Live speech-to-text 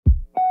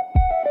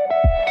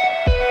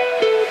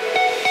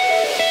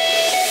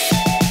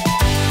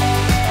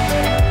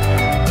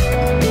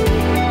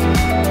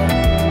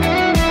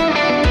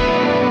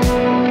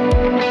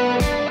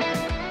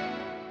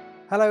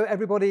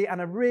everybody, and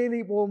a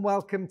really warm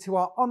welcome to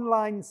our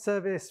online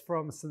service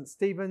from St.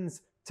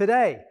 Stephen's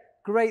today.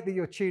 Great that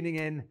you're tuning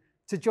in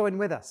to join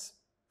with us.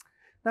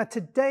 Now,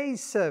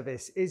 today's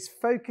service is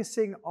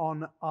focusing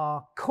on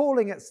our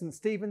calling at St.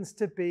 Stephen's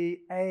to be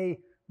a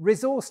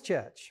resource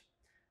church.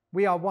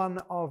 We are one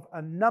of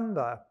a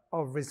number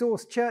of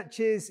resource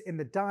churches in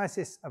the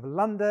Diocese of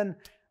London,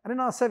 and in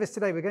our service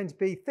today we're going to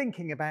be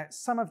thinking about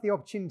some of the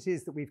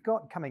opportunities that we've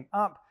got coming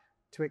up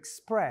to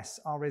express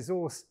our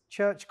resource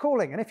church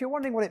calling. And if you're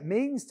wondering what it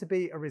means to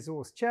be a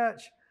resource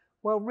church,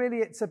 well, really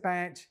it's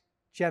about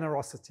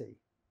generosity.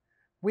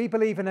 We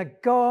believe in a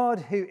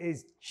God who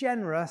is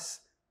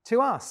generous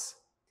to us.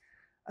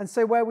 And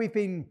so where we've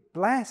been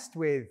blessed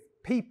with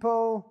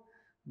people,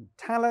 and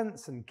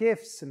talents and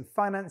gifts and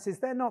finances,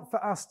 they're not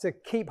for us to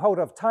keep hold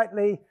of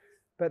tightly,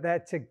 but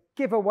they're to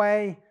give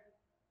away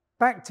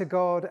back to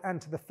God and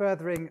to the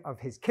furthering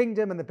of his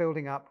kingdom and the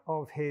building up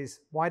of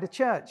his wider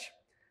church.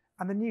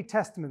 And the New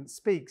Testament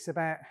speaks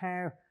about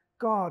how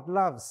God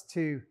loves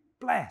to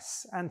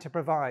bless and to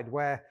provide,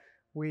 where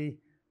we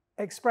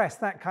express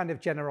that kind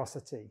of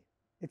generosity.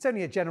 It's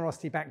only a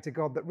generosity back to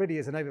God that really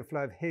is an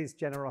overflow of his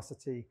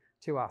generosity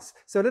to us.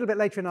 So a little bit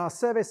later in our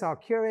service, our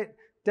curate,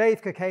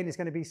 Dave Cockayne, is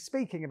going to be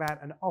speaking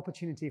about an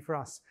opportunity for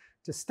us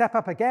to step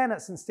up again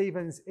at St.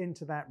 Stephen's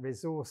into that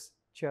resource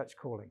church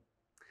calling.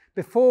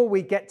 Before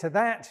we get to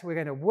that, we're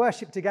going to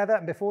worship together.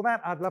 And before that,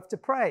 I'd love to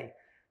pray.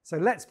 So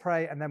let's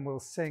pray and then we'll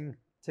sing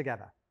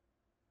together.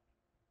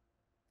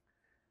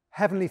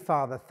 Heavenly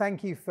Father,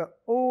 thank you for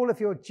all of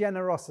your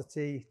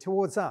generosity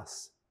towards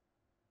us.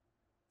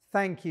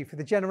 Thank you for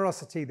the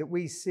generosity that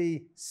we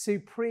see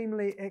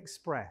supremely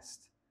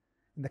expressed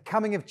in the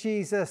coming of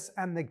Jesus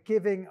and the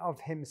giving of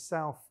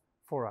himself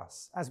for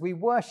us. As we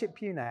worship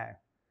you now,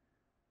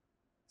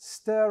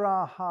 stir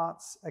our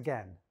hearts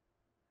again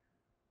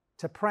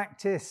to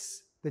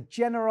practice the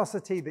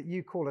generosity that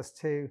you call us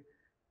to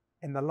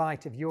in the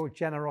light of your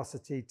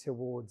generosity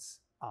towards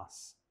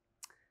us.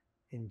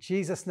 In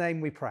Jesus'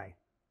 name we pray.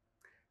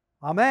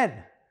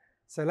 Amen.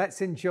 So let's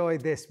enjoy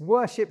this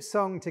worship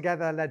song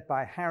together, led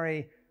by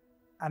Harry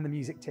and the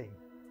music team.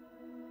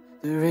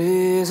 There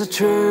is a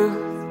truth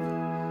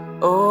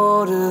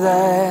older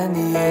than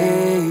the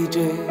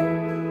ages.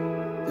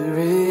 There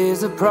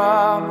is a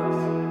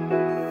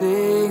promise,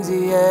 things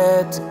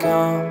yet to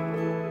come.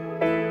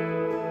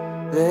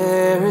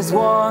 There is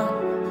one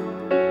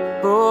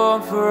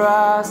born for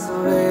our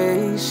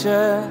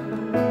salvation.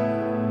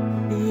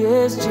 He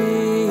is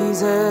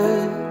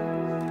Jesus.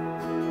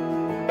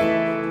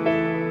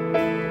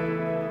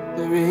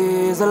 There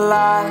is a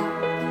light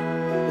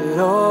that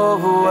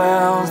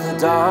overwhelms the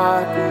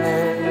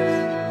darkness.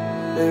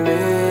 There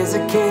is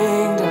a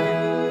kingdom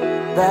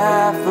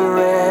that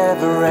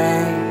forever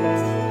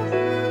reigns.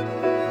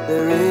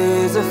 There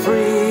is a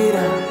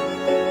freedom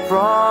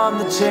from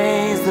the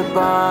chains that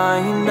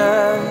bind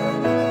us.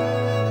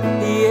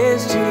 He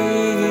is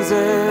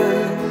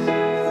Jesus.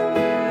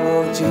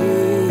 Oh,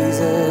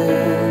 Jesus,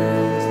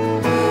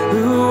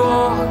 who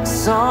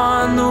walks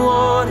on the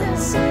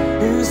waters,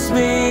 who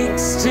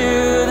speaks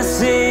to the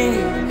sea,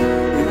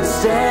 who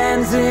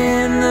stands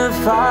in the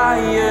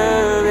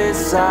fire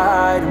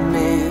beside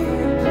me.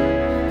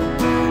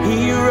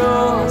 He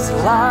rose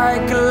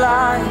like a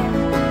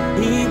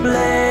lion, he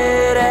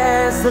bled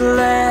as the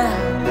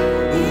lamb,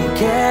 he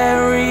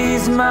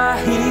carries my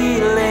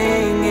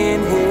healing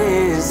in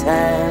his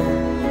hand.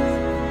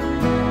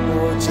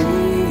 Oh,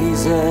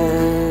 Jesus.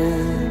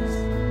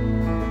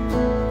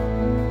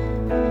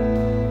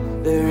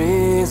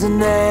 There's a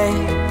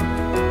name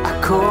I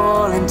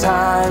call in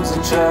times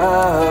of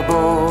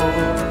trouble.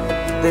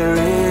 There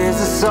is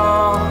a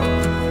song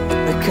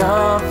that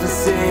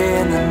comforts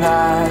in the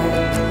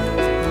night.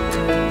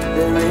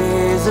 There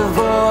is a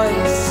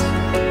voice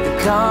that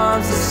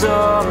calms the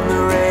storm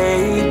that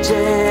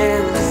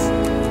rages.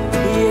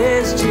 He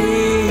is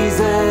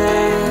Jesus.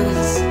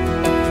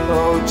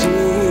 Oh,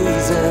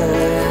 Jesus,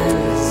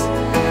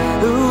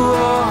 who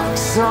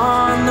walks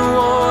on the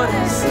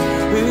waters,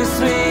 who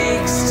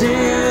speaks to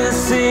the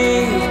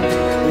sea,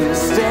 who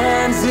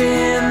stands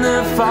in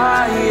the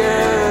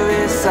fire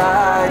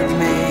beside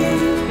me.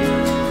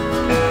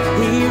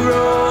 He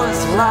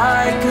rose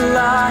like a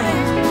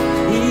lion,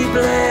 he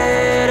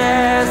bled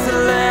as a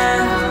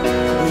lamb,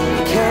 he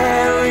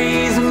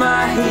carries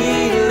my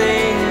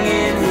healing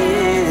in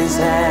his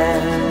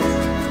hands.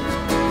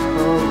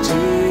 Oh,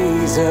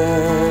 Jesus,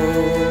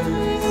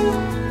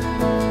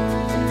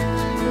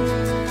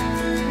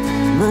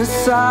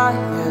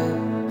 Messiah,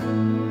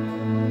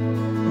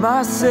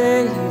 my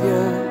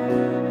Savior.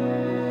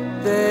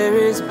 There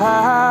is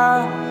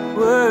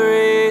power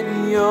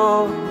in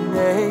your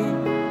name.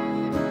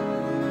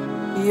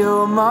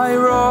 You're my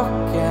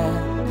rock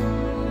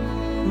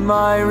and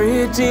my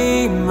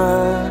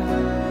Redeemer.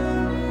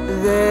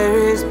 There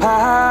is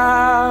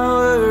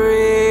power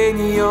in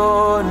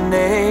your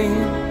name.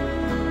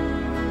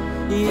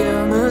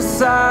 You're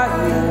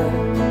Messiah,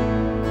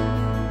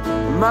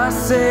 my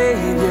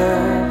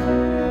Savior.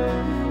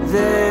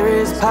 There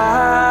is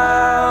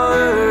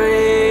power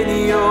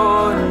in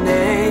your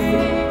name.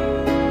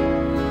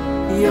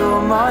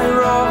 You're my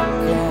rock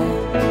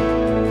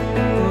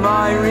and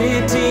my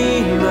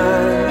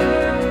redeemer.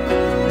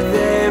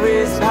 There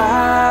is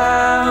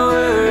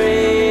power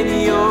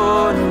in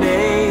your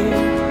name,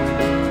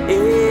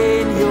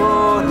 in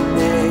your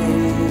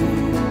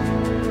name.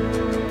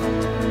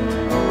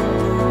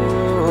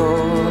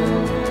 Oh,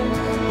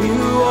 you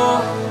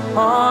walk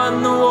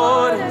on the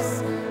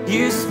waters,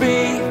 you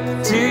speak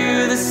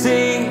to the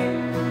sea,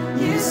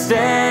 you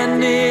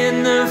stand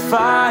in the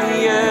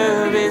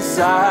fire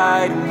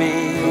beside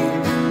me.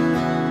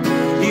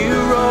 You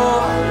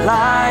roar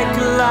like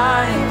a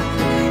lion,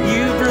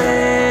 you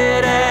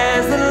bled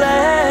as a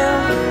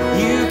lamb,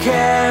 you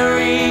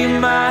carry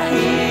my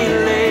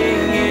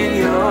healing in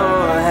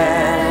your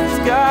hands.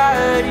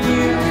 God,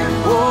 you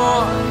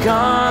walk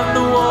on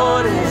the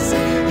waters,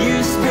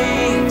 you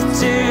speak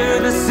to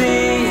the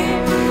sea,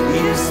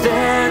 you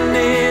stand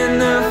in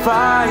the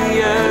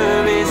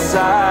fire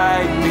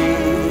beside me.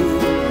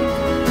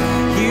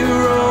 You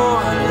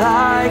roar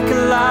like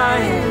a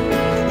lion,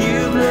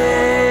 you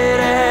bled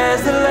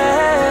as a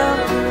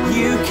lamb,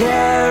 you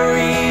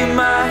carry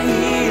my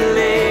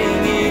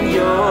healing in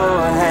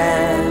your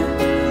hand.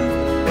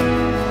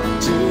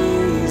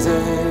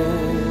 Jesus,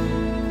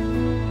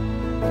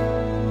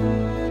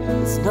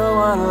 there's no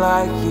one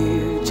like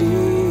you,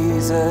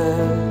 Jesus.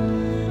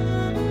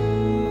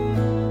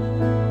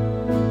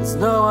 There's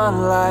no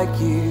one like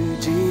you,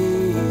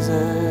 Jesus.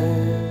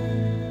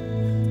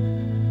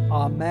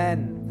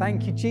 Amen.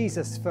 Thank you,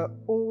 Jesus, for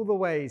all the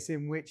ways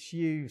in which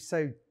you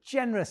so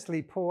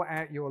generously pour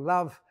out your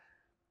love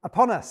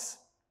upon us.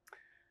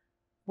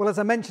 Well, as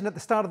I mentioned at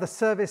the start of the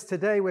service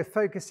today, we're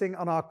focusing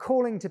on our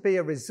calling to be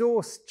a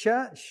resource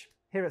church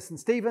here at St.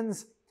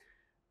 Stephen's.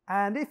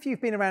 And if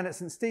you've been around at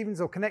St.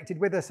 Stephen's or connected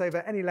with us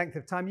over any length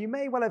of time, you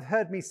may well have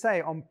heard me say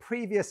on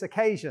previous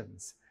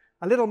occasions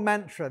a little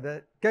mantra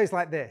that goes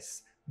like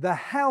this: the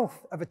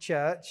health of a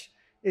church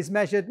is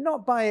measured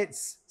not by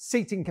its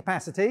seating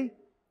capacity,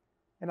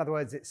 in other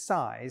words, its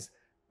size,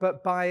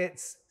 but by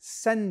its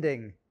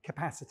sending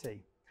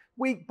capacity.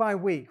 Week by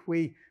week,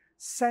 we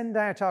send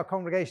out our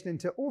congregation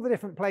into all the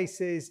different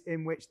places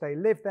in which they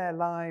live their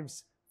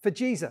lives for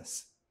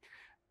Jesus.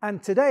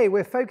 And today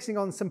we're focusing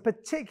on some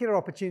particular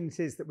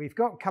opportunities that we've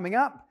got coming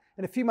up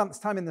in a few months'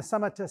 time in the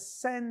summer to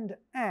send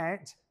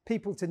out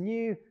people to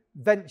new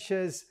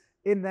ventures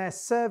in their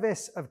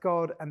service of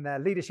God and their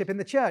leadership in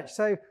the church.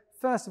 So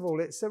first of all,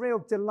 it's a real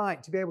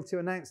delight to be able to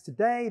announce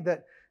today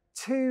that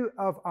 2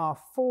 of our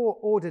 4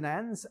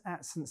 ordinands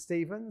at St.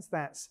 Stephen's,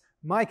 that's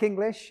Mike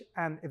English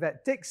and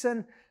Yvette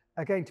Dixon,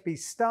 are going to be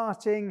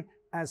starting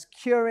as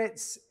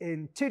curates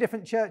in 2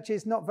 different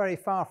churches not very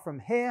far from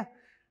here.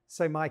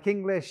 So Mike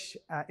English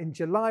in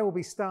July will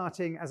be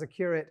starting as a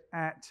curate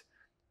at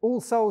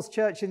All Souls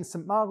Church in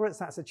St. Margaret's.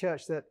 That's a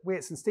church that we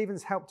at St.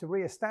 Stephen's helped to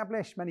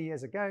re-establish many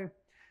years ago.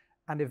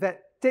 And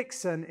Yvette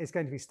Dixon is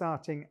going to be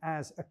starting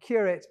as a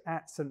curate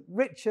at St.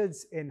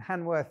 Richard's in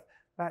Hanworth.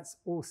 That's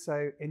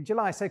also in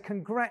July. So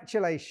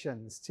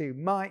congratulations to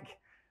Mike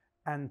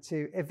and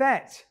to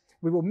Yvette.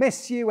 We will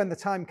miss you when the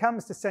time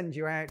comes to send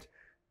you out,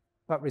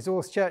 but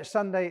Resource Church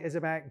Sunday is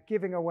about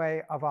giving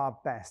away of our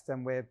best,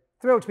 and we're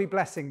thrilled to be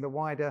blessing the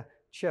wider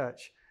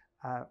church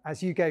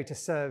as you go to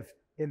serve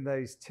in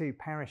those 2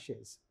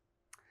 parishes.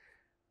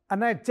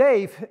 And now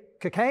Dave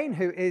Cockayne,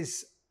 who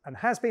is and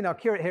has been our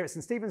curate here at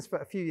St. Stephen's for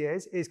a few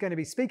years, is going to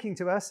be speaking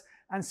to us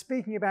and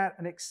speaking about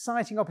an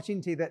exciting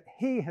opportunity that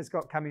he has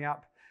got coming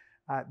up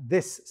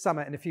this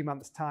summer in a few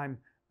months' time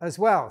as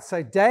well.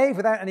 So Dave,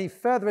 without any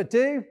further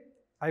ado,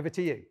 over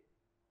to you.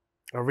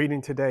 Our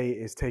reading today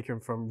is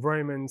taken from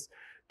Romans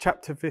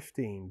chapter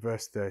 15,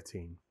 verse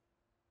 13.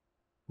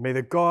 May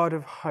the God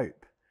of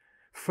hope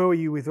fill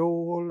you with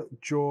all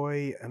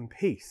joy and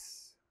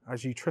peace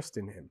as you trust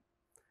in him,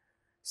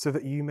 so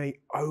that you may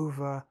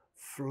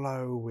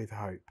overflow with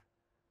hope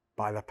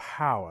by the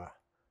power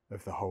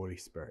of the Holy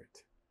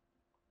Spirit.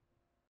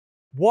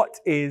 What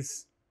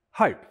is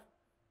hope?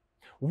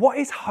 What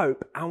is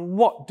hope and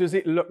what does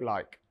it look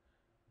like?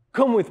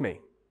 Come with me.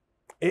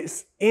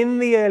 It's in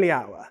the early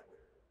hour.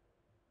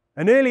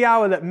 An early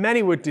hour that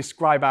many would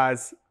describe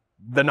as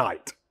the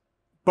night,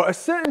 but a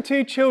certain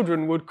 2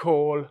 children would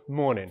call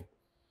morning.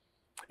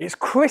 It's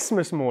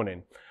Christmas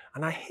morning,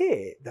 and I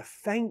hear the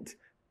faint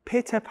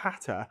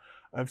pitter-patter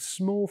of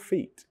small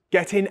feet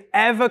getting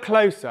ever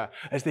closer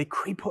as they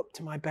creep up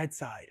to my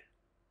bedside.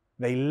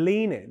 They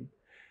lean in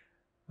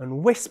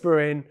and whisper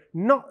in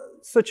not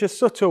such a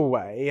subtle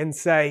way and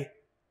say,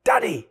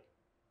 "Daddy,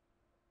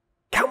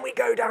 can we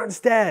go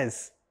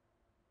downstairs?"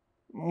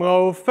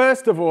 Well,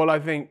 first of all, I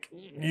think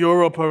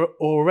you're up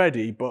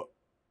already, but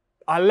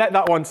I'll let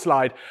that one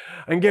slide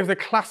and give the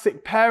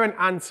classic parent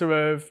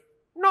answer of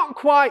not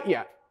quite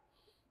yet.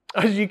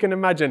 As you can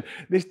imagine,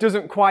 this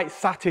doesn't quite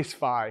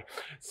satisfy,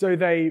 so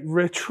they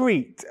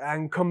retreat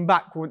and come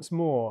back once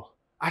more,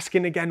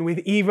 asking again with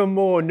even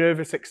more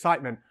nervous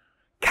excitement,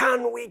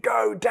 "Can we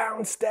go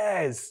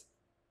downstairs?"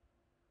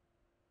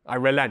 I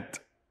relent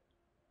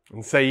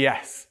and say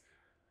yes,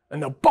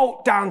 and they'll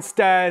bolt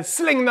downstairs,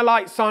 sling the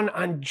lights on,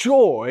 and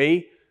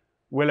joy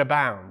will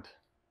abound.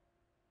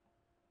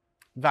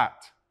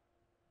 That.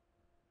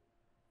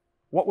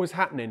 What was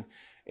happening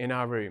in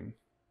our room?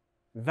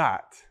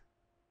 That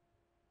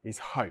is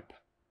hope.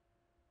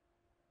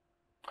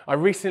 I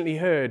recently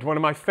heard one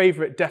of my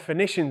favourite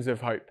definitions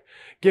of hope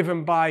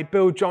given by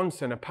Bill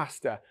Johnson, a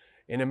pastor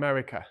in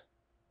America.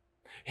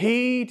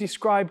 He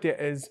described it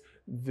as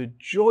the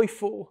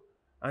joyful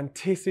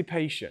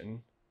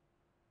anticipation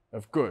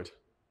of good.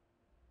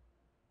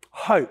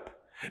 Hope,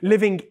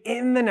 living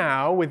in the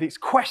now with its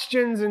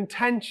questions and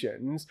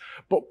tensions,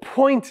 but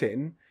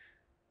pointing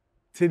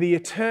to the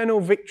eternal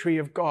victory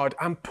of God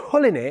and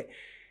pulling it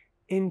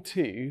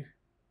into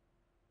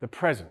the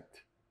present.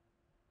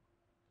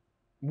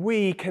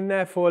 We can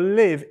therefore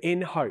live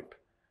in hope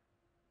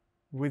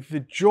with the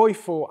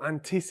joyful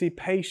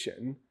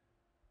anticipation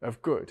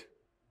of good.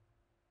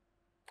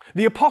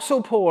 The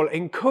Apostle Paul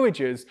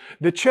encourages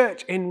the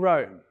church in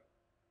Rome.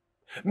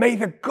 May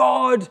the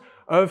God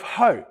of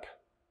hope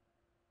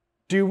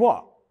do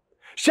what?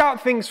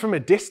 Shout things from a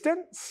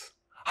distance?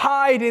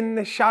 Hide in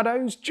the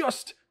shadows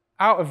just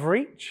out of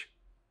reach?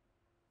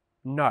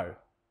 No.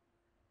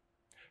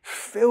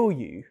 Fill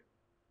you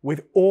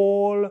with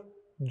all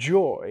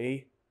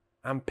joy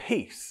and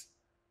peace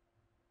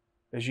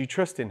as you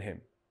trust in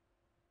him.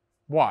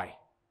 Why?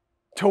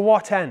 To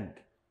what end?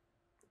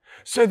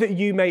 So that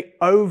you may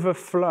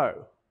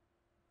overflow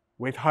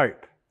with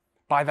hope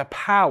by the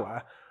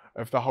power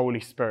of the Holy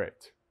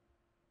Spirit.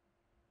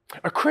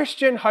 A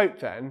Christian hope,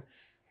 then,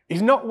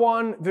 is not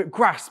one that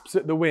grasps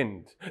at the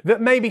wind,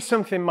 that maybe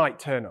something might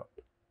turn up,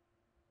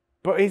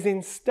 but is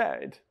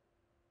instead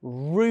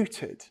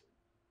rooted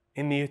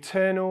in the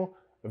eternal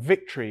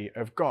victory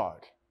of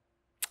God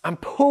and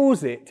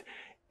pulls it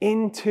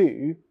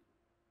into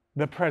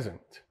the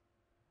present.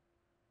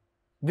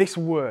 This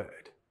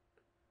word,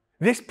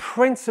 this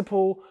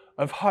principle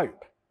of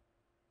hope,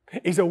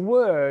 is a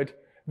word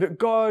that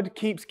God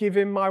keeps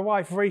giving my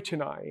wife Rach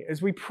and I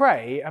as we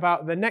pray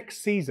about the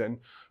next season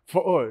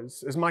for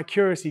us as my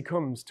curacy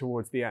comes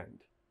towards the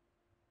end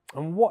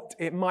and what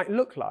it might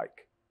look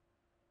like.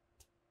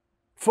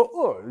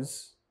 For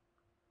us,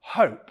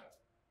 hope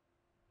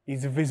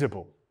is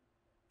visible.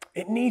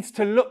 It needs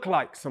to look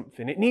like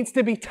something. It needs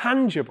to be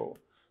tangible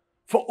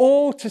for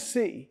all to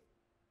see.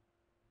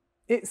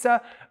 It's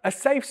a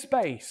safe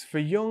space for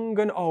young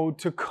and old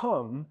to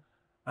come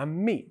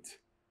and meet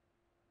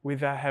with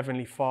their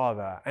Heavenly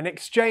Father and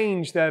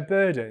exchange their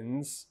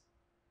burdens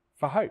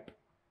for hope.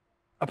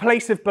 A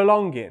place of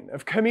belonging,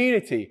 of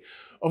community,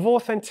 of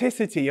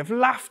authenticity, of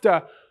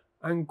laughter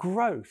and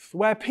growth,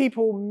 where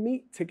people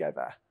meet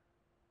together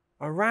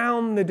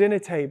around the dinner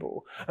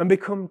table and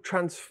become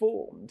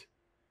transformed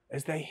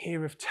as they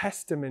hear of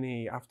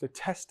testimony after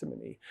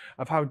testimony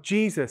of how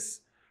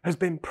Jesus has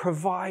been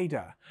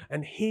provider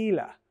and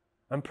healer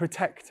and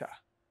protector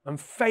and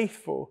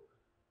faithful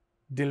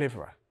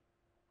deliverer.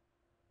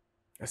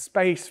 A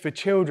space for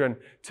children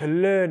to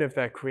learn of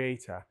their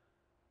Creator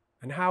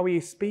and how He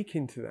is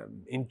speaking to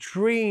them in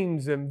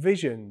dreams and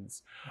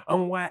visions,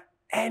 and where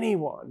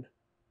anyone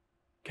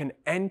can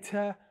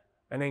enter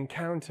and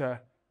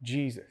encounter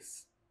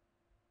Jesus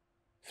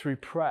through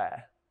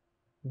prayer,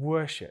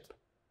 worship,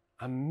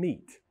 and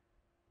meet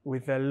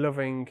with their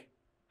loving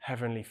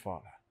Heavenly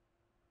Father.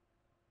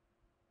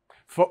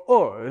 For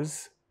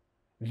us,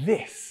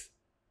 this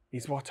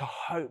is what a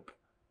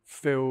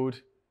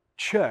hope-filled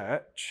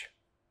church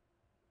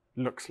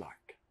looks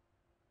like.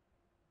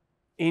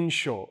 In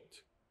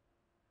short,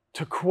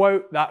 to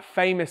quote that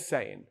famous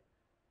saying,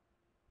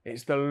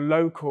 it's the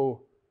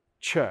local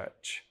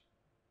church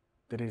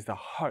that is the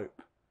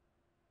hope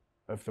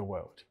of the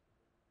world.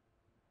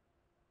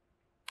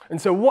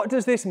 And so what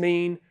does this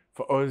mean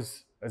for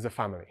us as a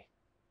family?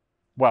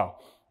 Well,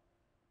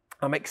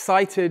 I'm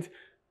excited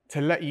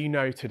to let you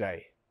know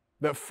today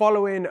that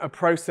following a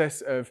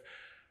process of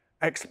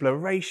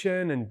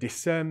exploration and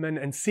discernment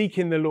and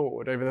seeking the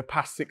Lord over the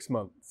past 6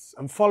 months,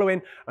 and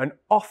following an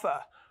offer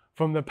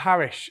from the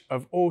parish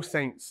of All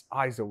Saints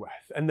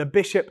Isleworth and the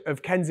Bishop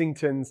of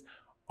Kensington's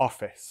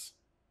office,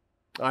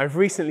 I've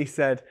recently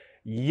said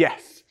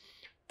yes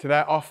to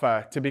their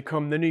offer to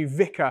become the new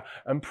vicar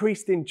and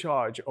priest in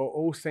charge of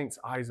All Saints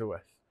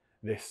Isleworth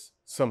this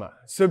summer,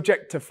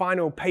 subject to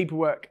final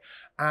paperwork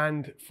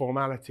and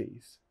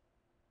formalities.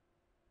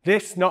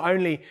 This not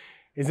only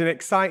is an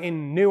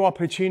exciting new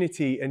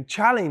opportunity and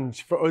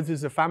challenge for us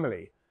as a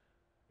family,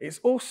 it's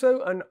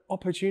also an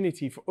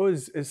opportunity for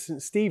us as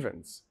St.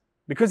 Stephen's,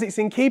 because it's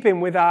in keeping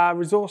with our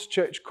Resource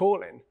Church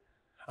calling.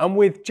 And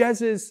with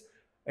Jez's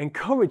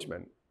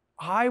encouragement,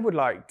 I would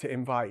like to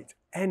invite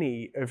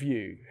any of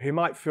you who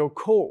might feel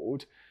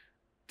called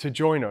to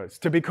join us,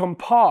 to become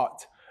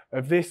part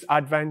of this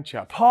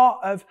adventure, part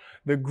of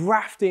the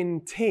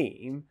grafting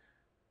team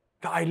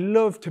that I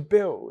love to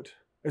build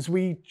as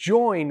we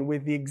join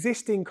with the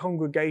existing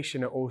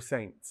congregation at All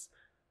Saints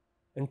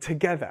and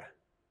together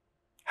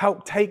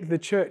help take the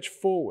church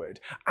forward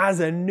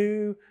as a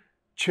new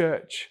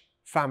church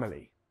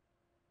family,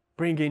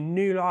 bringing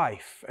new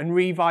life and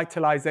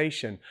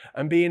revitalization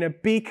and being a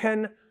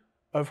beacon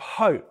of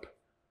hope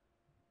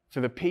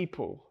for the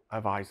people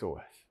of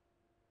Isleworth.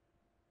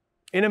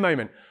 In a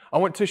moment, I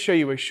want to show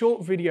you a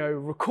short video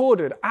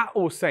recorded at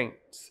All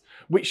Saints,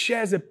 which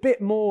shares a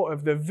bit more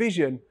of the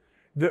vision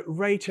that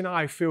Rach and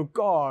I feel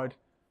God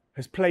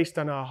has placed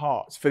on our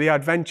hearts for the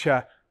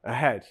adventure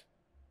ahead.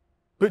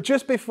 But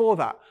just before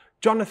that,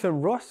 Jonathan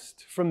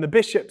Rust from the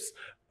Bishops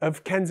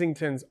of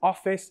Kensington's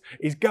office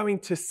is going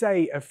to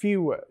say a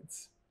few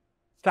words.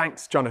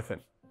 Thanks,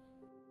 Jonathan.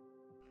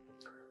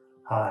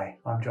 Hi,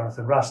 I'm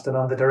Jonathan Rust and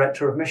I'm the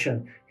Director of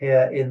Mission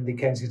here in the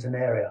Kensington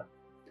area.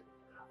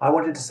 I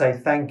wanted to say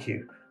thank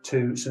you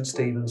to St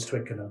Stephen's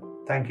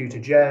Twickenham. Thank you to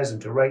Jez and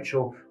to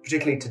Rachel,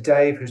 particularly to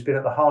Dave, who's been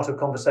at the heart of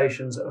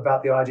conversations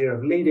about the idea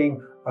of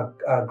leading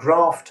a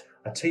graft,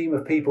 a team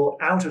of people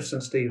out of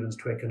St Stephen's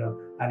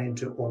Twickenham and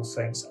into All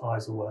Saints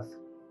Isleworth.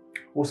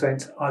 All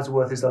Saints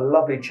Isleworth is a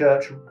lovely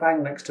church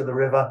bang next to the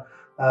river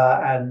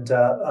and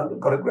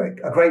got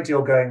a great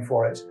deal going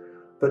for it,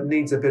 but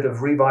needs a bit of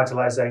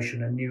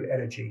revitalisation and new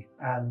energy.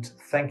 And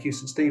thank you,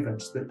 St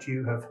Stephen's, that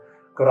you have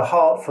got a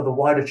heart for the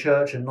wider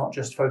church and not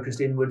just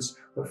focused inwards,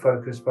 but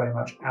focused very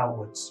much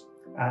outwards.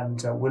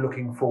 And we're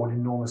looking forward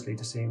enormously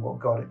to seeing what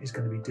God is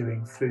going to be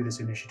doing through this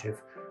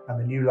initiative and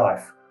the new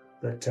life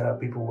that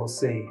people will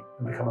see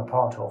and become a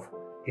part of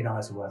in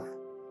Isleworth.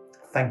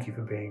 Thank you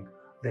for being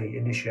the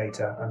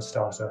initiator and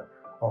starter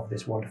of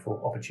this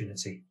wonderful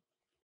opportunity.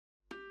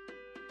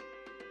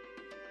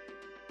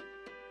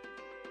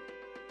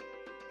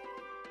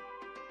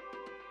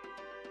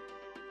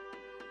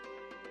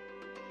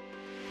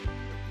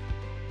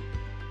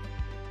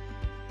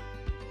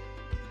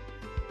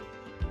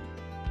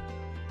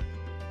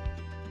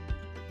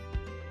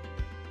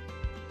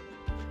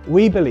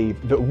 We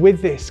believe that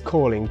with this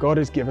calling, God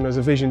has given us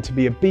a vision to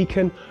be a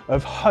beacon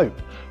of hope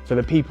for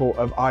the people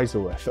of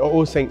Isleworth at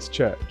All Saints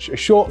Church, a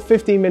short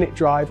 15-minute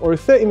drive or a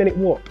 30-minute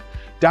walk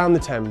down the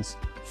Thames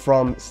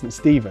from St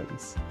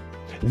Stephen's.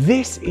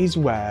 This is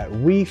where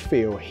we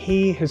feel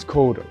He has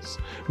called us,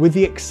 with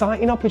the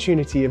exciting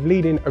opportunity of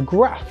leading a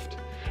graft,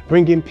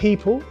 bringing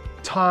people,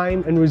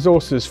 time and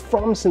resources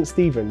from St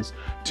Stephen's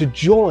to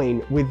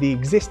join with the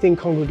existing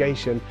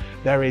congregation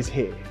there is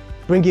here,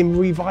 bringing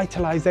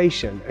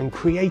revitalisation and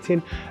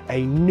creating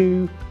a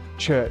new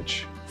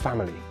church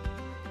family.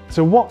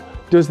 So what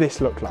does this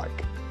look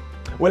like?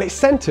 Well, it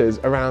centres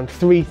around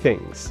three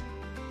things.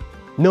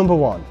 Number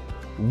one,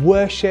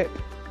 worship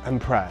and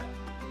prayer.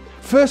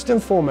 First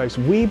and foremost,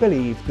 we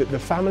believe that the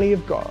family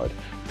of God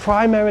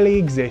primarily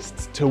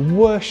exists to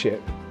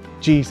worship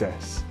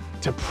Jesus,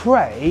 to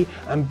pray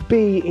and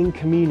be in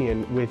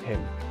communion with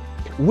Him.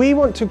 We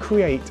want to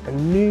create a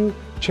new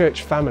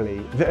church family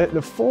that at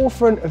the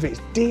forefront of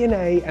its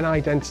DNA and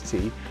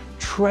identity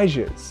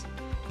treasures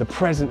the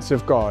presence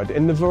of God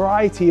in the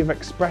variety of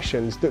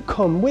expressions that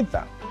come with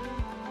that.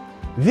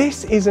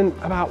 This isn't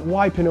about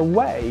wiping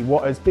away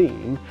what has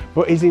been,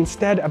 but is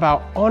instead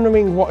about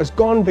honouring what has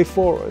gone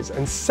before us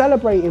and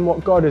celebrating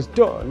what God has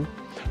done,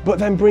 but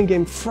then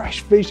bringing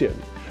fresh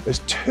vision as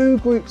two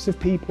groups of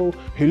people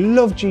who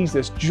love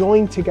Jesus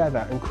join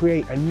together and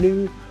create a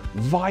new,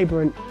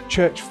 vibrant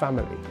church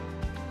family.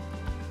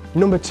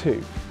 Number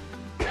two,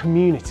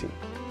 community.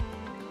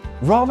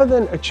 Rather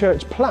than a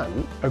church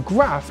plant, a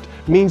graft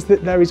means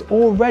that there is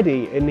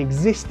already an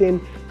existing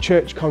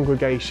church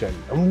congregation,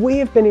 and we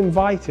have been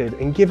invited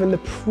and given the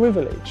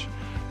privilege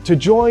to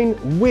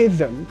join with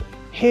them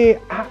here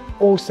at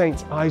All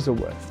Saints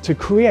Isleworth to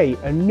create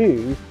a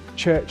new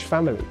church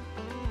family.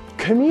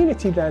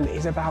 Community then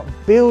is about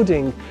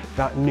building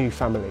that new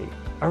family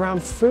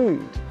around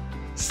food,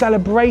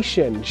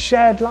 celebration,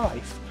 shared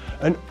life,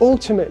 and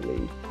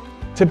ultimately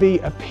to be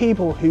a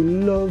people who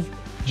love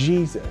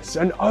Jesus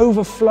and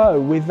overflow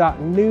with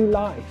that new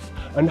life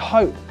and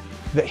hope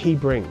that He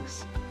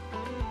brings.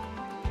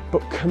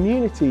 But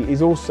community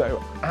is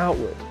also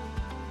outward.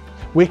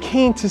 We're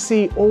keen to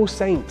see All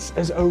Saints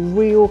as a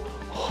real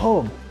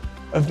hub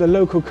of the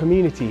local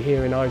community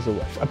here in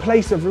Isleworth, a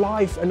place of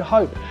life and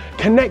hope,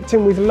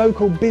 connecting with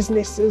local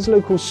businesses,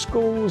 local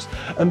schools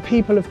and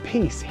people of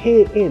peace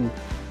here in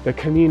the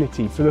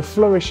community for the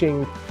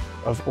flourishing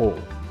of all.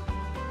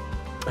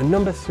 And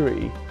number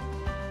three,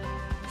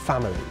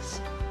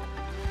 families.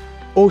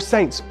 All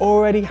Saints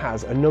already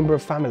has a number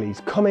of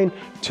families coming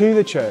to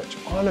the church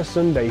on a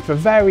Sunday for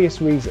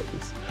various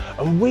reasons,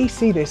 and we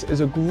see this as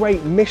a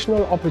great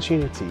missional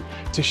opportunity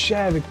to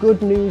share the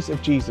good news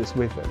of Jesus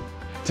with them,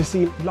 to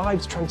see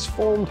lives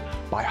transformed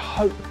by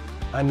hope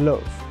and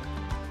love.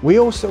 We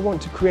also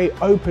want to create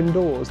open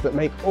doors that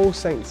make All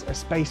Saints a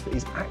space that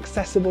is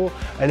accessible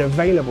and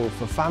available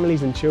for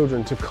families and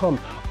children to come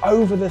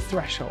over the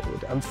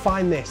threshold and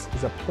find this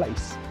as a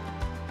place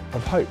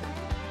of hope.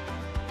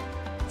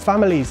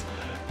 Families,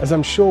 as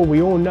I'm sure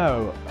we all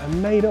know, are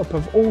made up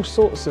of all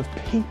sorts of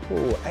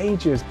people,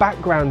 ages,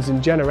 backgrounds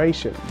and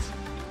generations.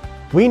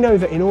 We know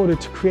that in order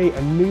to create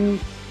a new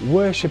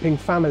worshipping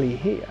family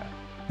here,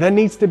 there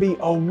needs to be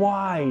a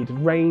wide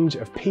range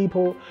of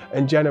people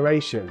and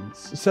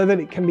generations so that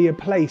it can be a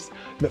place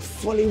that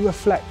fully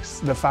reflects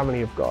the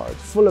family of God,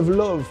 full of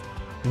love,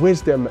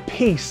 wisdom,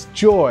 peace,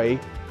 joy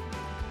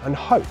and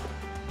hope.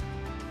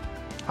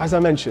 As I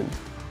mentioned,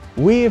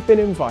 we have been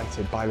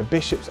invited by the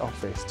Bishop's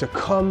Office to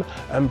come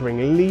and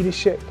bring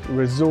leadership,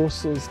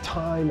 resources,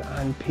 time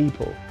and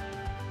people.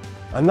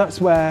 And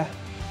that's where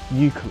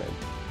you come in.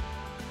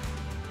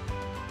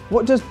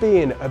 What does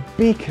being a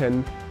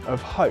beacon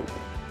of hope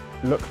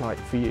look like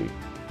for you?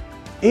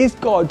 Is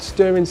God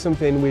stirring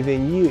something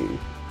within you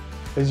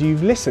as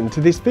you've listened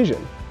to this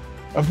vision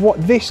of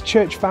what this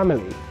church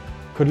family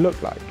could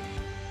look like?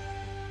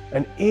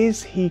 And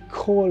is He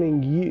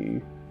calling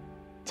you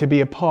to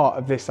be a part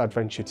of this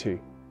adventure too?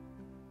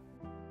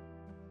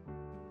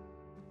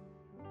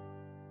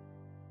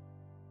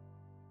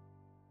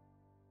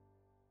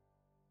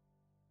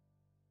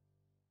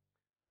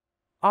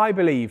 I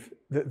believe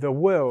that the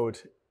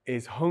world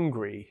is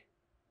hungry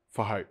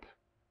for hope.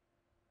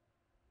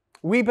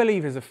 We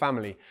believe as a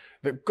family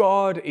that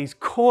God is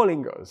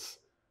calling us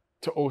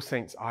to All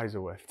Saints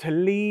Isleworth, to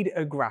lead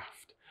a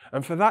graft,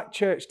 and for that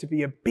church to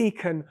be a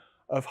beacon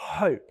of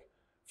hope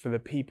for the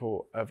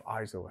people of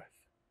Isleworth.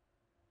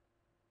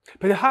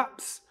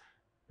 Perhaps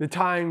the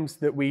times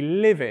that we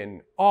live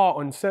in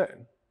are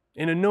uncertain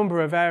in a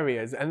number of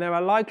areas, and there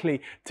are likely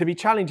to be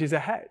challenges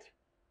ahead.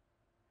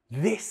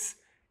 This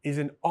is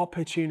an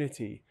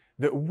opportunity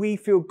that we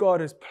feel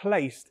God has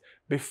placed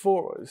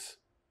before us.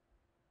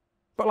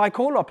 But like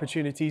all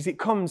opportunities, it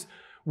comes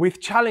with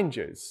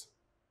challenges,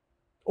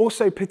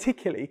 also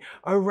particularly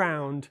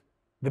around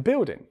the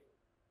building.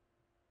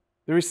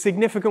 There is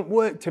significant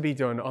work to be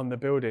done on the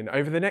building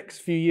over the next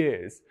few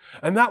years,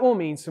 and that will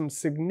mean some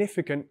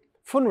significant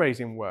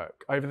fundraising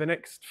work over the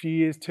next few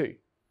years too.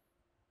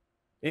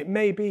 It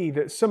may be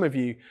that some of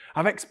you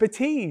have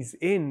expertise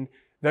in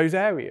those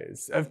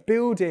areas of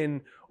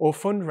building or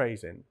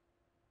fundraising.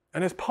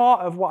 And as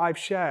part of what I've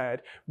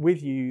shared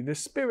with you, the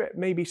Spirit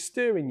may be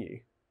stirring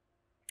you,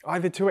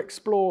 either to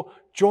explore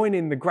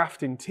joining the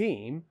grafting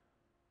team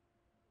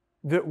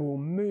that will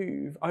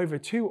move over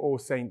to All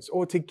Saints,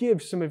 or to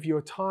give some of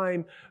your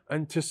time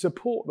and to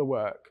support the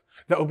work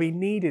that will be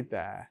needed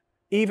there,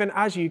 even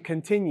as you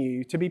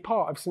continue to be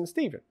part of St.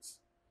 Stephen's.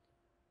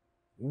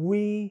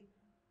 We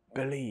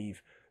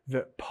believe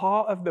that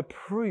part of the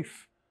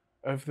proof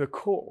of the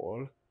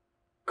call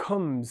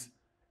comes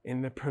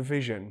in the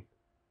provision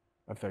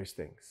of those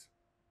things.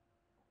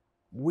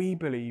 We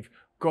believe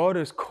God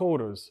has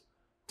called us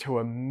to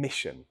a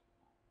mission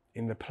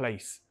in the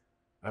place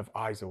of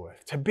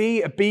Isleworth, to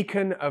be a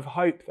beacon of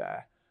hope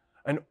there,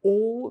 and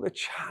all the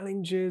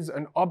challenges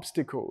and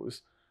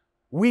obstacles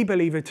we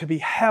believe are to be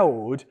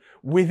held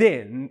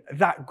within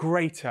that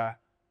greater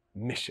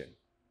mission.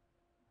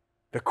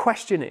 The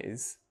question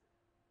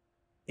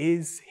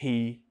is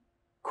He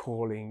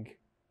calling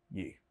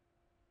you?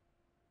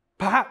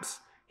 Perhaps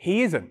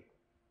He isn't.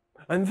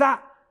 And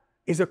that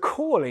is a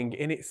calling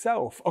in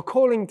itself, a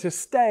calling to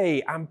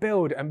stay and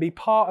build and be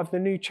part of the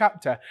new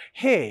chapter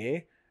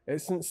here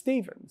at St.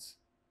 Stephen's.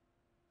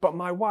 But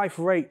my wife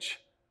Rach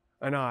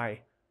and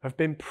I have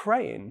been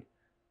praying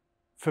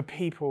for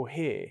people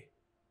here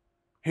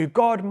who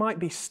God might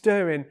be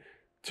stirring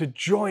to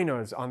join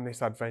us on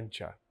this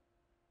adventure.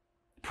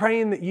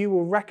 Praying that you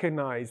will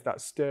recognize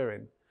that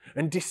stirring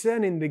and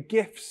discerning the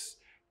gifts,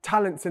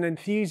 talents and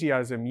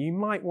enthusiasm you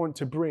might want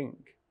to bring,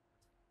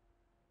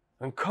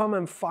 and come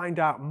and find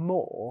out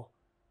more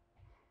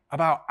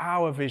about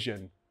our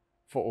vision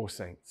for All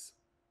Saints.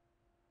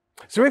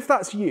 So if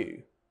that's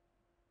you,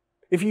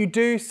 if you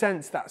do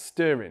sense that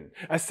stirring,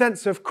 a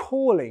sense of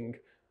calling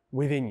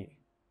within you,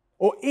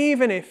 or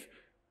even if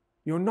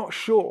you're not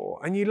sure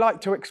and you'd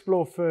like to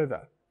explore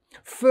further,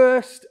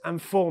 first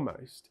and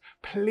foremost,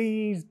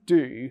 please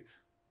do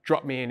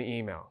drop me an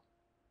email.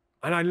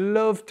 And I'd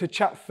love to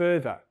chat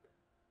further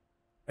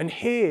and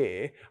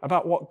hear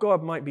about what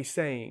God might be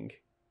saying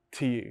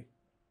to you.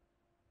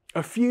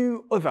 A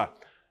few other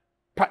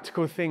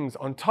practical things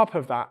on top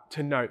of that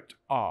to note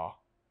are,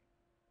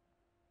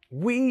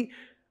 we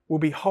will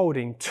be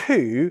holding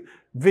 2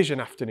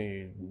 vision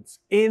afternoons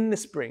in the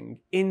spring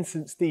in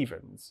St.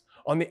 Stephen's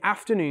on the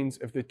afternoons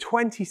of the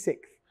 26th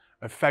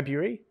of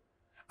February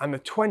and the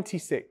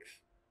 26th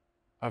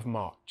of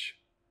March.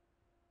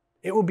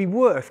 It will be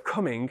worth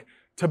coming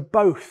to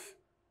both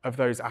of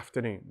those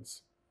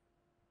afternoons.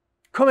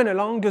 Coming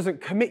along doesn't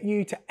commit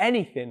you to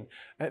anything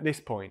at this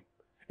point.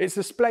 It's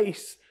a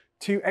space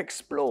to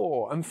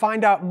explore and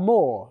find out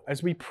more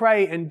as we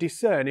pray and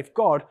discern if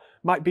God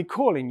might be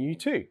calling you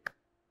too.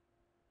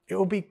 It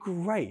will be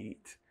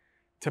great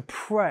to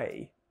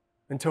pray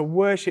and to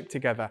worship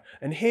together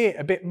and hear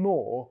a bit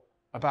more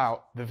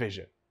about the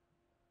vision.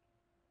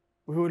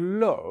 We would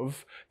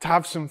love to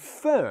have some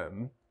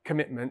firm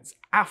commitments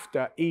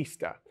after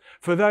Easter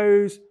for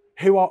those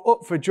who are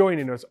up for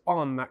joining us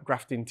on that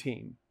grafting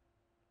team.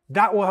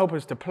 That will help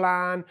us to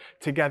plan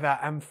together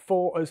and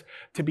for us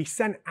to be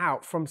sent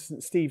out from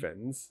St.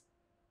 Stephen's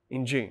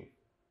in June.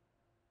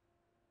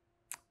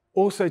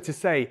 Also to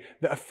say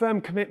that a firm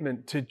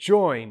commitment to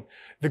join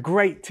the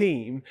great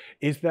team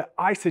is that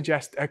I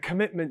suggest a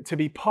commitment to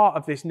be part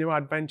of this new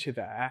adventure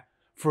there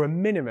for a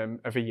minimum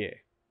of a year.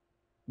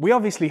 We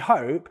obviously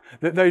hope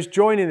that those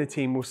joining the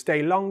team will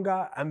stay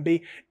longer and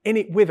be in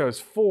it with us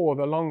for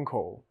the long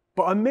haul.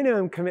 but a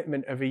minimum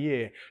commitment of a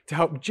year to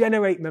help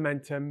generate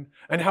momentum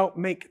and help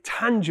make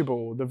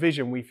tangible the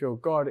vision we feel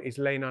God is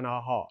laying on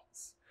our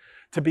hearts,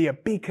 to be a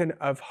beacon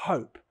of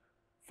hope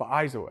for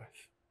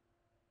Isleworth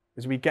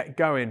as we get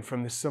going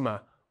from the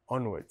summer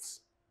onwards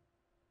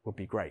would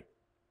be great.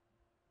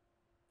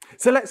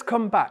 So let's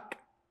come back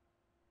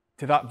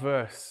to that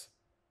verse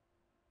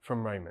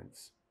from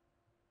Romans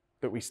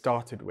that we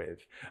started with.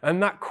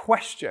 And that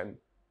question,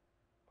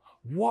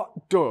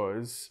 what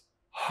does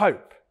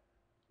hope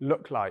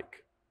look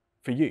like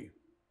for you?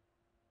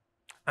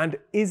 And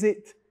is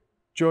it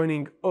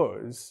joining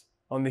us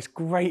on this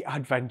great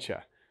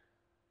adventure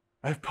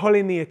of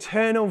pulling the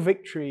eternal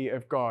victory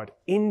of God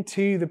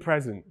into the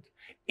present,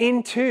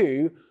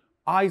 into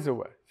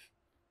Isleworth,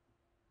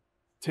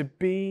 to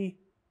be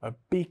a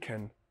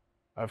beacon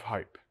of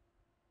hope?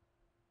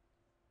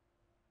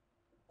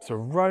 So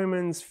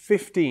Romans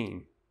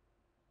 15,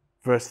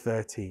 verse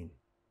 13.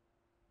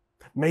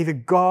 May the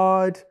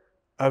God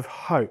of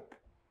hope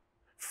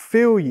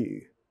fill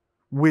you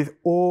with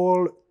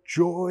all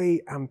joy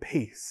and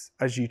peace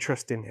as you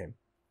trust in him,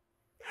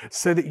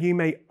 so that you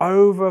may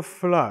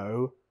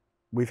overflow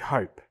with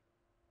hope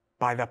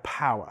by the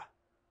power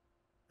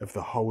of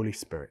the Holy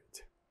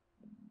Spirit.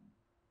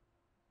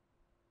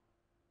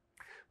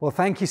 Well,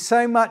 thank you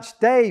so much,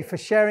 Dave, for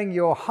sharing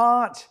your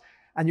heart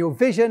and your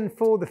vision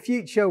for the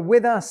future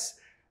with us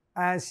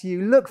as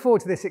you look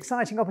forward to this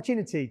exciting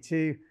opportunity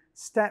to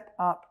step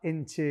up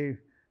into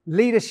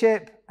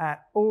leadership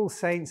at All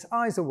Saints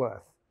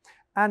Isleworth.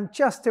 And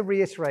just to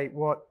reiterate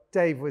what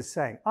Dave was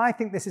saying, I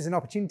think this is an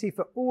opportunity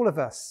for all of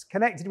us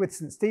connected with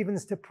St.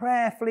 Stephen's to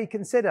prayerfully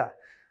consider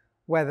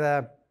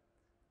whether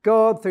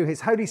God, through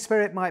his Holy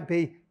Spirit, might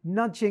be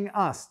nudging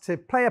us to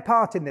play a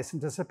part in this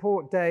and to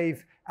support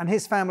Dave and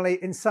his family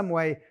in some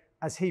way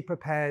as he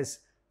prepares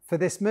for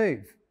this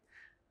move.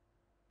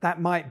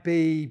 That might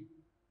be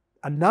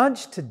a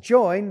nudge to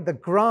join the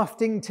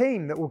grafting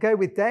team that will go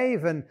with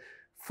Dave and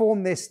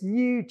form this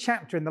new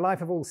chapter in the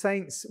life of All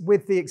Saints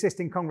with the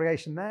existing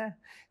congregation there.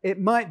 It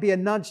might be a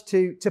nudge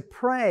to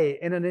pray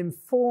in an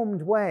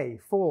informed way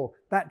for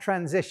that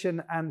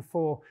transition and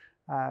for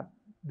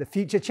the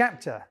future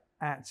chapter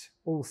at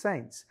All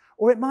Saints.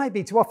 Or it might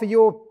be to offer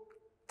your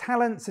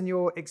talents and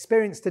your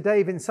experience to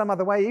Dave in some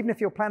other way, even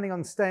if you're planning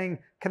on staying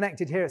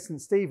connected here at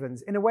St.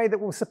 Stephen's, in a way that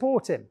will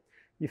support him.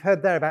 You've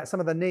heard there about some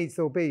of the needs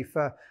there'll be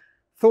for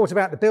thought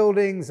about the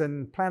buildings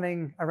and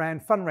planning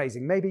around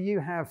fundraising. Maybe you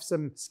have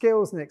some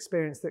skills and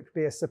experience that could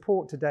be a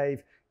support to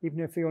Dave, even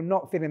if you're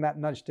not feeling that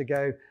nudge to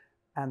go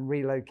and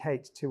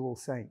relocate to All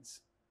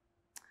Saints.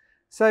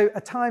 So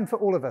a time for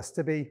all of us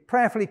to be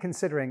prayerfully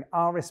considering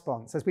our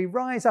response as we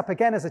rise up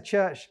again as a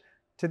church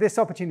to this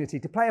opportunity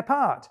to play a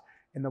part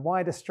in the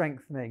wider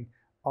strengthening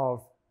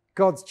of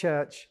God's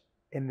church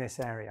in this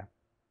area.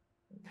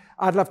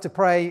 I'd love to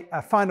pray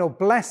a final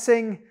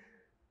blessing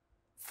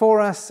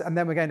for us, and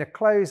then we're going to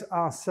close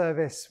our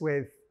service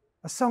with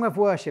a song of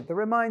worship that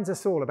reminds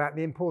us all about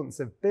the importance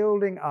of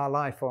building our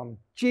life on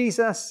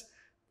Jesus,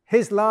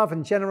 his love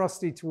and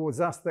generosity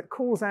towards us that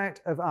calls out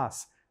of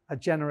us a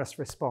generous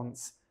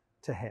response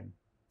to him.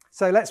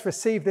 So let's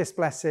receive this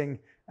blessing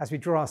as we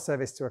draw our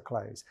service to a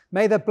close.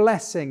 May the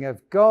blessing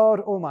of God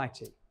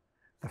Almighty,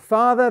 the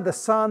Father, the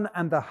Son,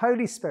 and the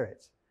Holy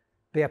Spirit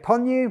be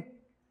upon you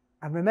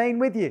and remain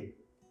with you,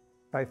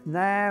 both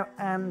now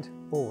and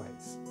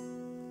always.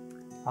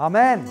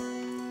 Amen.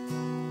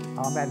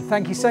 Amen.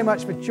 Thank you so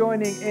much for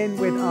joining in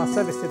with our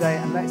service today,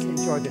 and let's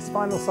enjoy this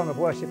final song of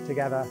worship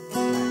together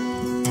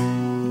now.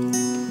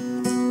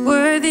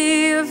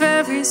 Worthy of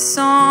every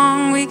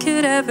song we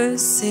could ever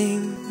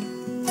sing,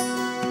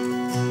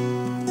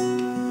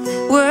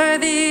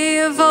 worthy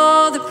of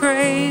all the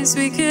praise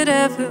we could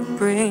ever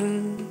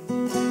bring,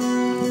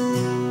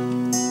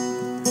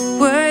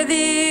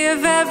 worthy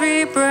of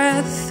every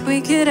breath we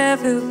could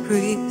ever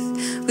breathe.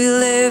 We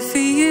live for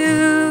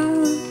you.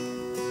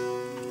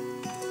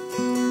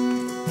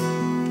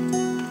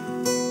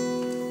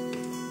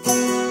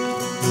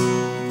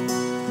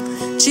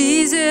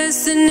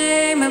 Jesus, the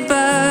name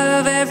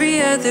above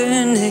every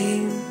other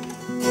name.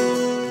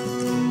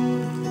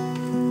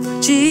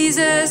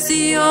 Jesus,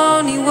 the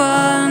only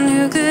one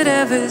who could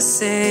ever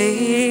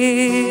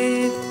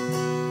save.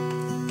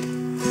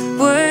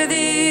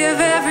 Worthy of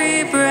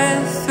every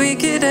breath we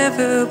could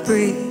ever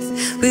breathe.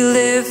 We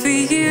live for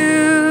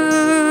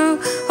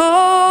you.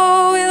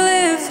 Oh, we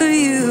live for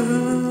you.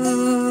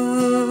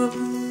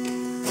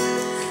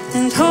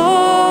 And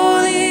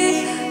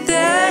holy,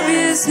 there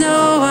is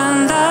no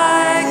one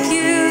like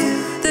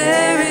you.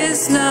 There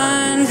is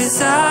none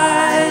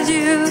beside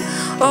you.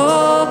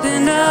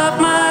 Open up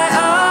my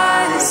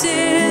eyes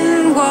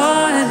in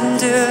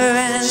wonder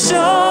and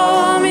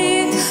show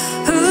me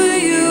who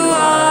you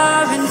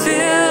are, and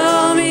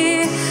fill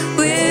me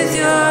with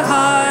your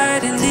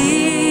heart and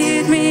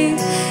lead me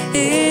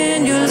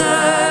in your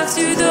love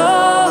to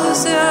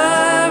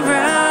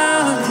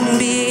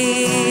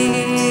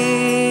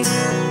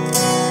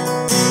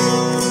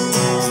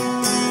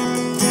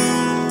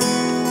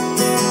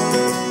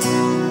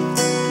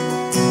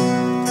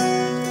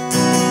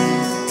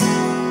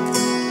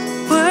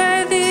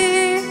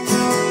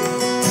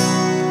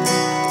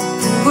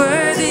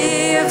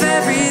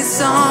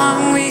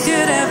song we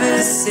could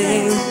ever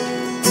sing.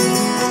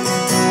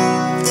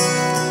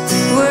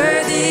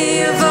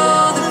 Worthy of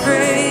all the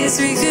praise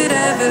we could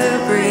ever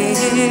bring.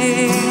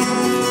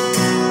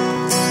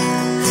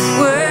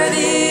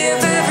 Worthy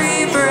of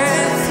every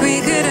breath we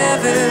could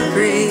ever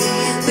breathe.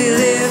 We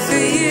live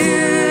for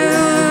you.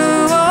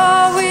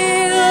 Oh, we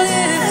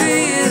live for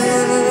you.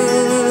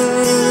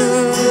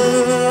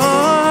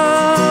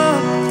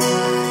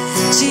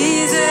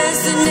 Jesus,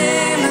 the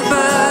name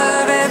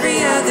above every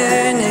other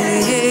name.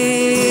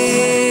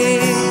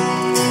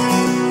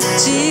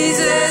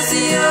 Jesus,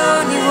 the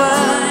only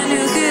one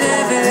who could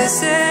ever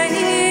save.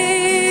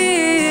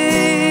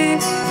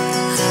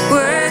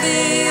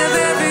 Worthy of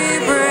every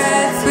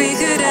breath we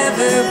could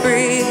ever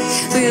breathe.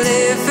 We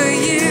live for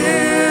you.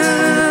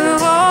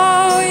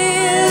 Oh, we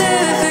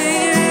live for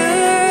you.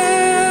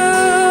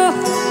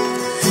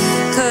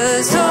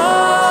 'Cause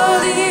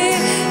holy,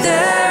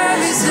 there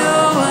is no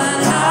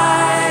one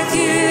like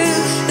you.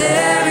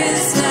 There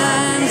is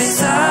none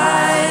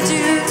beside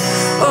you.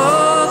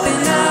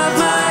 Open up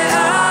my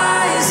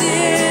eyes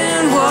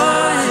in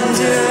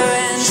wonder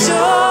and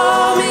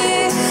show me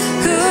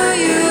who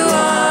you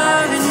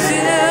are and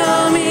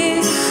fill me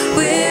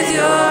with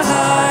your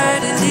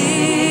heart and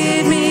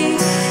lead me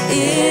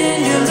in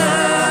your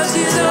love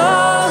to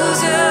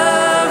those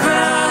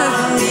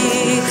around me.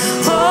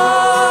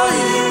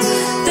 Holy,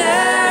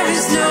 there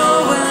is no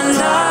one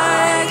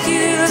like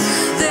you.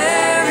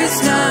 There is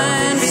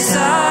none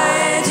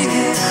beside you.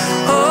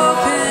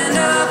 Open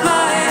up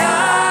my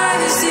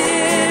eyes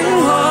in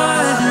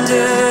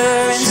wonder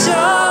and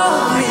show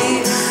me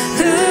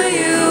who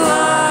you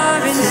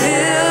are and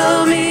fill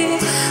me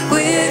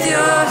with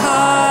your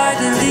heart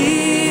and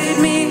lead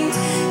me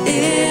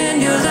in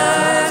your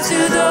love to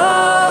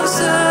those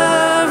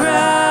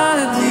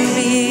around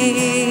me.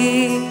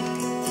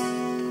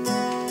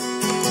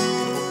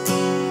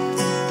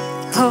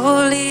 Oh,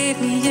 lead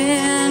me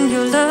in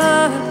your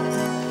love.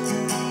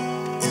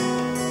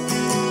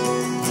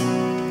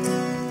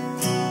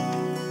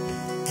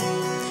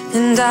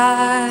 And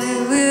I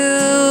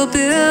will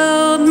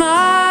build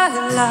my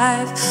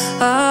life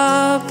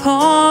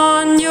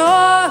upon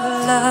your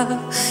love.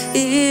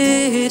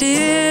 It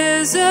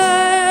is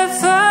a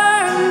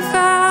firm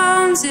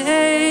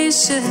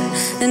foundation,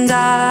 and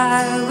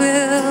I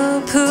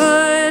will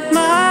put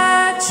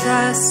my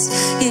trust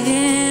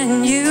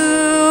in you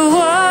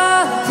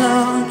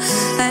alone,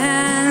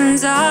 and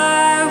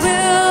I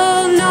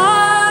will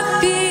not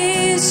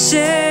be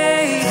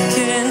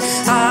shaken.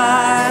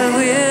 I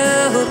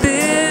will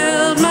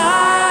build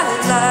my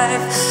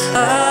life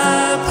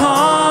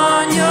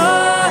upon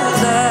your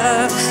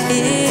love.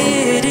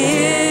 It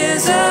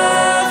is a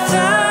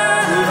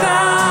firm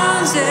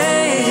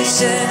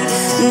foundation,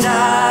 and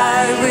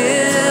I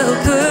will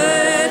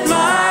put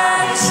my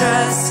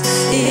trust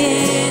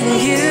in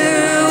you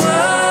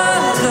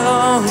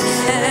alone,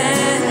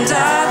 and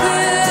I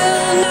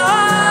will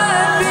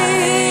not be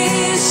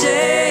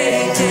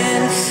shaken,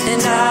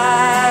 and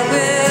I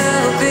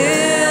will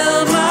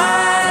build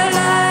my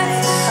life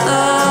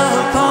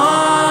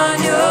upon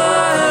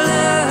your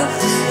love.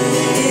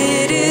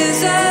 It is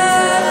a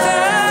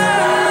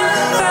firm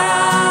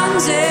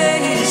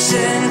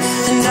foundation,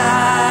 and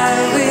I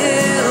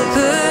will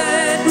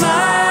put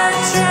my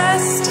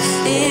trust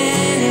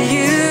in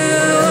you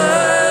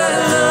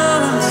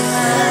alone,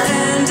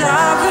 and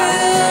I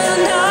will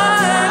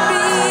not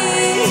be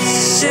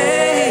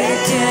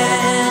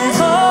shaken.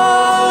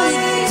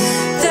 Holy,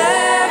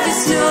 there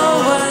is no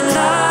one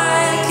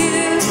like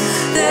you.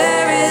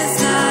 There is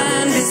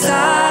none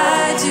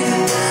beside you.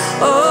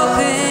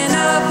 Open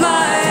up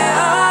my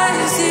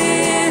eyes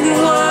in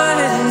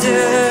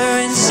wonder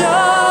and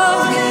show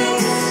me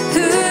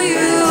who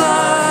you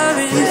are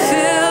and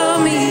fill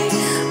me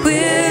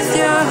with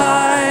your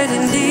heart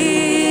and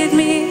lead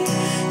me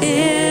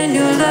in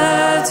your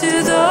love to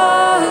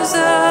those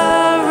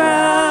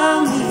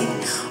around me.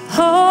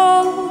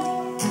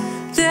 Holy,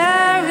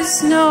 there is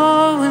no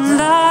one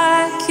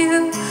like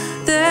you.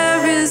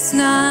 There is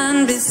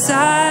none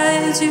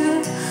beside you.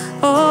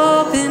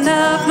 Open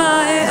up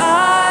my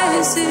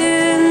eyes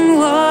in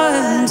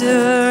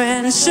wonder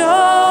and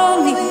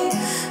show me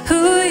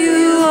who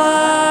you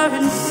are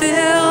and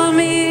fill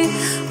me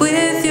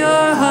with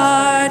your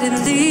heart and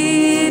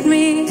lead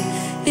me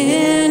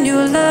in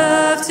your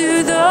love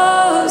to